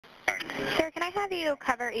have you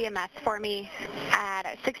cover EMS for me at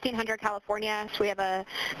 1600 California. So we have a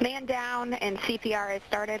man down and CPR has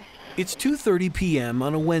started. It's 2:30 p.m.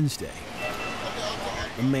 on a Wednesday.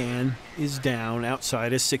 A man is down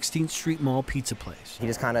outside a 16th Street Mall pizza place. He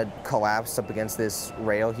just kind of collapsed up against this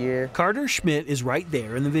rail here. Carter Schmidt is right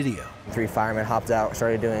there in the video. 3 firemen hopped out,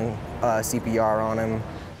 started doing CPR on him.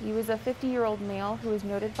 He was a 50-year-old male who was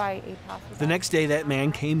noted by a passerby. The next day, that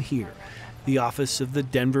man came here, the office of the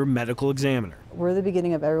Denver Medical Examiner. We're the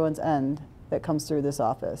beginning of everyone's end that comes through this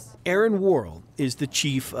office. Aaron Worrell is the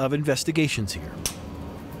chief of investigations here.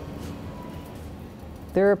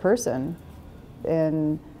 They're a person,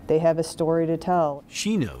 and they have a story to tell.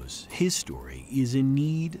 She knows his story is in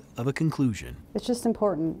need of a conclusion. It's just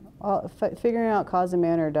important. Figuring out cause and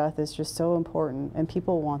manner of death is just so important, and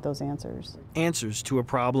people want those answers. Answers to a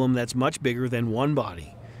problem that's much bigger than one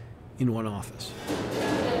body in one office.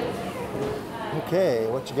 Okay,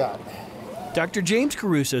 what you got? Dr. James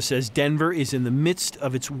KUSA says Denver is in the midst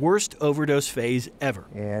of its worst overdose phase ever.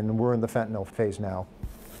 And we're in the fentanyl phase now.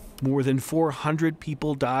 More than 400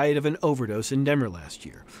 people died of an overdose in Denver last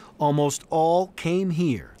year. Almost all came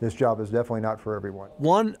here. This job is definitely not for everyone.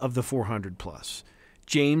 One of the 400 plus,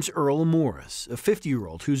 James Earl Morris, a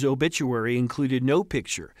 50-year-old whose obituary included no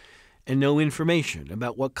picture and no information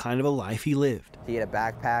about what kind of a life he lived. He had a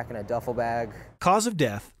backpack and a duffel bag. Cause of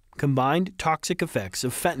death: combined toxic effects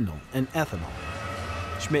of fentanyl and ethanol.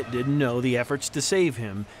 Schmidt didn't know the efforts to save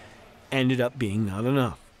him ended up being not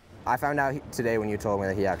enough. I found out today when you told me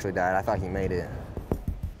that he actually died. I thought he made it.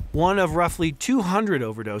 One of roughly 200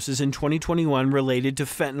 overdoses in 2021 related to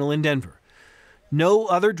fentanyl in Denver. No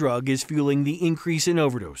other drug is fueling the increase in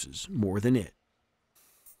overdoses more than it.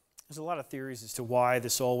 There's a lot of theories as to why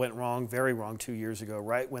this all went wrong, very wrong 2 years ago,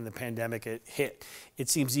 right when the pandemic hit. It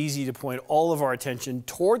seems easy to point all of our attention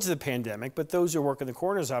towards the pandemic, but those who work in the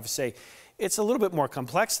coroner's office say it's a little bit more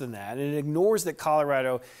complex than that, and it ignores that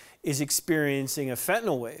Colorado is experiencing a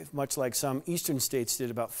fentanyl wave, much like some eastern states did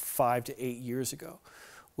about 5 to 8 years ago.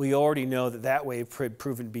 We already know that that wave had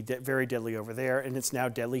proven to be very deadly over there, and it's now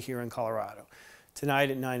deadly here in Colorado.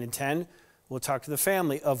 Tonight at 9 and 10, we'll talk to the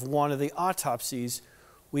family of one of the autopsies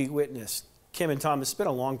we witnessed. Kim and Tom, this has been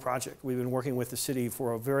a long project. We've been working with the city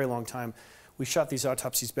for a very long time. We shot these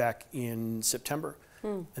autopsies back in September,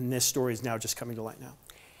 and this story is now just coming to light now.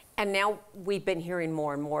 And now we've been hearing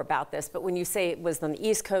more and more about this, but when you say it was on the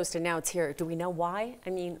East Coast and now it's here, do we know why?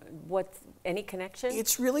 I mean, any connection?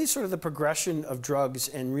 It's really sort of the progression of drugs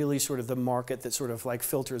and really sort of the market that sort of like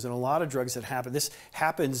filters, and a lot of drugs that happen. This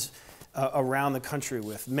happens around the country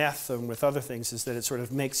with meth and with other things, is that it sort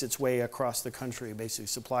of makes its way across the country, basically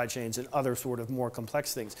supply chains and other sort of more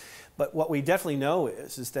complex things. But what we definitely know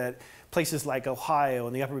is that places like Ohio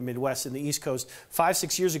and the upper Midwest and the East Coast, 5,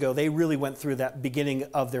 6 years ago, they really went through that beginning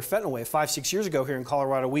of their fentanyl wave. 5, 6 years ago here in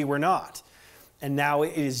Colorado, we were not. And now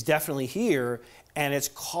it is definitely here, and it's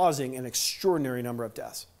causing an extraordinary number of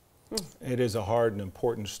deaths. It is a hard and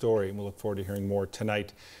important story, and we'll look forward to hearing more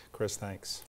tonight. Chris, thanks.